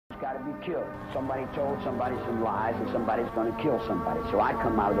got to be killed. Somebody told somebody some lies and somebody's going to kill somebody. So I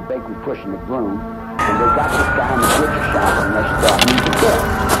come out of the bakery pushing the broom, and they got this guy in the butcher shop and they start me to kill.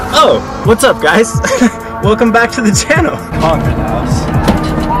 Oh, what's up, guys? Welcome back to the channel. Conquer the house.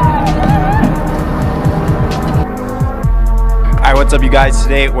 Alright, what's up, you guys?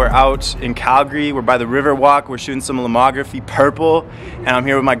 Today we're out in Calgary. We're by the Riverwalk. We're shooting some lomography purple, and I'm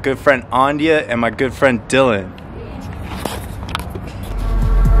here with my good friend Ondia and my good friend Dylan.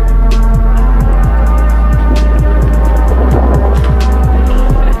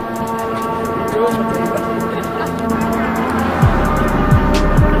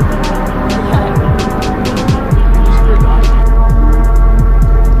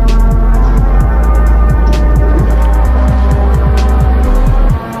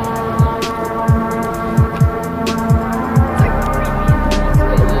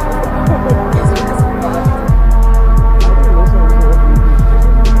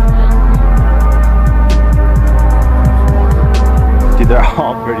 They're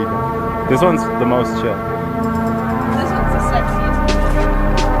all pretty good. This one's the most chill. This one's the sexiest.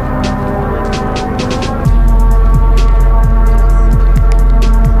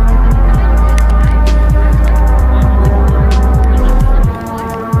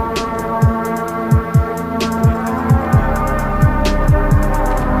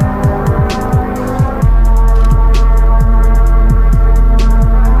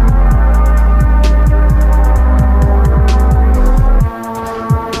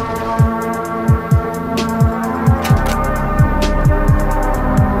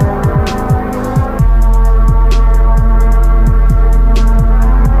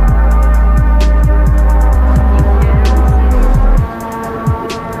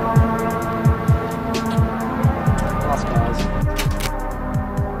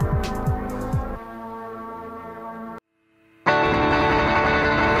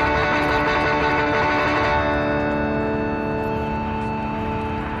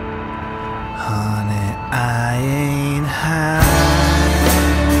 Honey, I ain't high.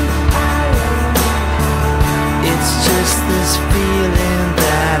 It's just this feeling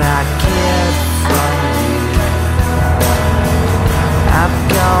that I get from you. I've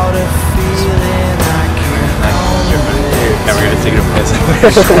got a feeling I can always. And we're gonna take it a piss.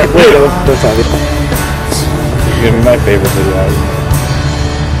 You're gonna be my favorite video.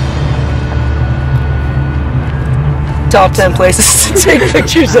 Top 10 places to take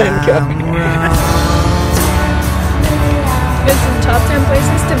pictures in. Go. It's some top 10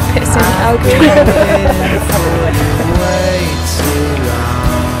 places to piss in Calgary.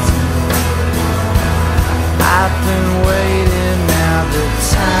 I've been waiting, now the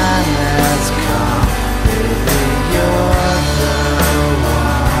time has come. Baby, you're the one.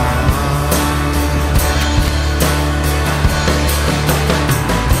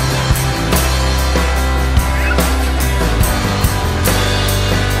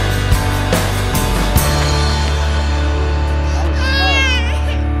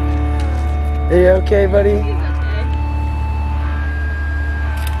 Are you okay, buddy?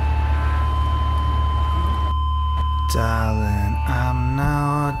 Darling, I'm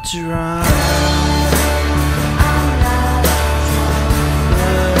not drunk,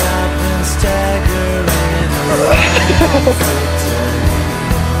 but I've been staggering around the day.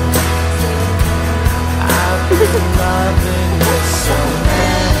 I've been loving you so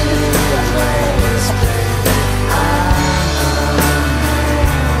many ways, baby. I'm amazed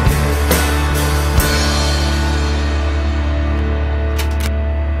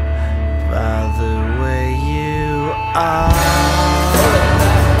by the way you are.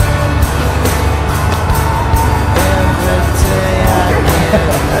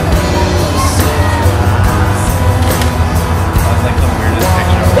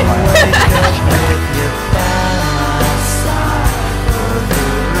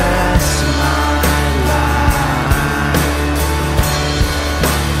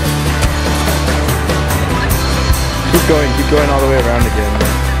 Keep going all the way around again.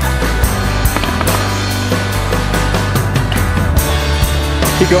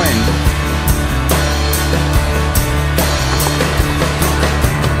 Keep going.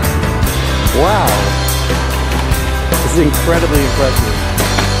 Wow. This is incredibly impressive.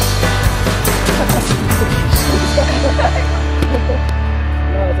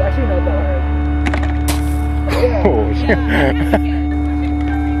 No, it's actually not that hard. Oh, yeah.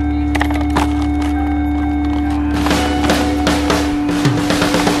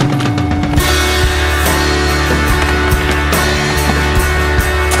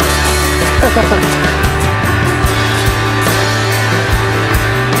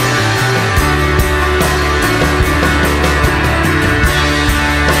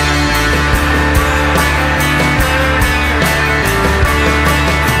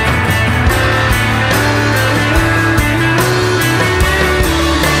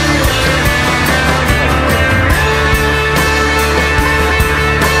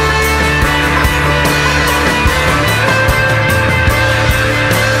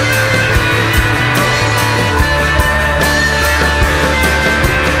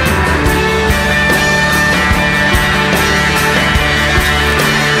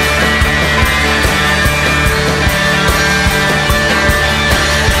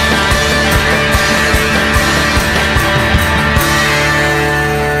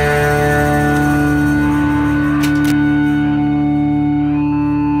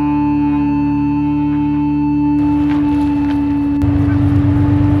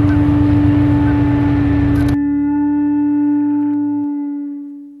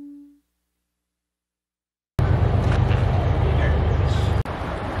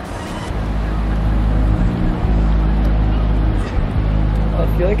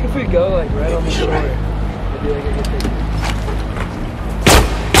 if we go like right on the shore? It'd be like a good thing.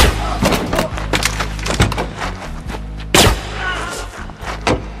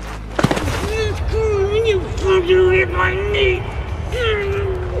 You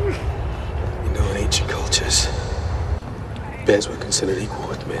know, in ancient cultures, bears were considered equal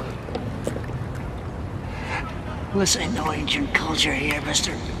with men. This ain't no ancient culture here,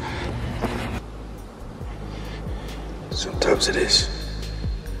 mister. Sometimes it is.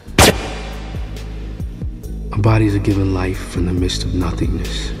 Our bodies are given life from the midst of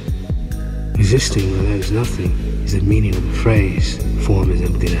nothingness. Existing where there is nothing is the meaning of the phrase, form is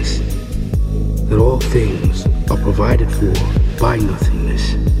emptiness. That all things are provided for by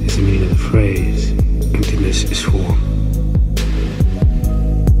nothingness is the meaning of the phrase, emptiness is form.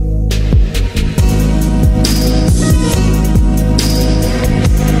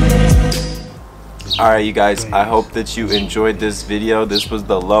 Alright you guys, I hope that you enjoyed this video. This was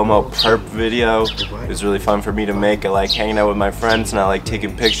the Lomo Perp video. It was really fun for me to make. I like hanging out with my friends and I like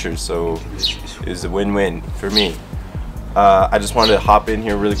taking pictures, so it was a win-win for me. I just wanted to hop in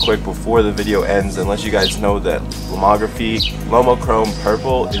here really quick before the video ends and let you guys know that Lomochrome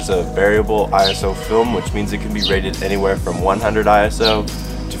Purple is a variable ISO film, which means it can be rated anywhere from 100 ISO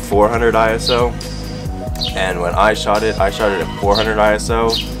to 400 ISO. And when I shot it at 400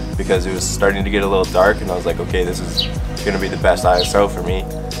 ISO because it was starting to get a little dark and I was like, okay, this is going to be the best ISO for me.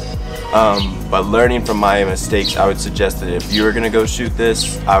 But learning from my mistakes, I would suggest that if you were going to go shoot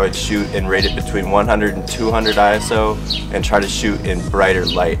this, I would shoot and rate it between 100 and 200 ISO and try to shoot in brighter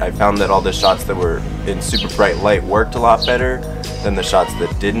light. I found that all the shots that were in super bright light worked a lot better than the shots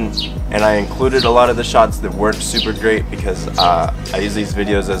that didn't. And I included a lot of the shots that weren't super great because I use these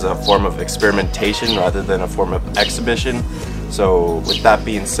videos as a form of experimentation rather than a form of exhibition. So with that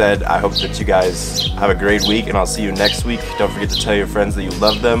being said, I hope that you guys have a great week and I'll see you next week. Don't forget to tell your friends that you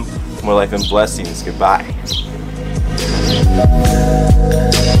love them. More life and blessings. Goodbye.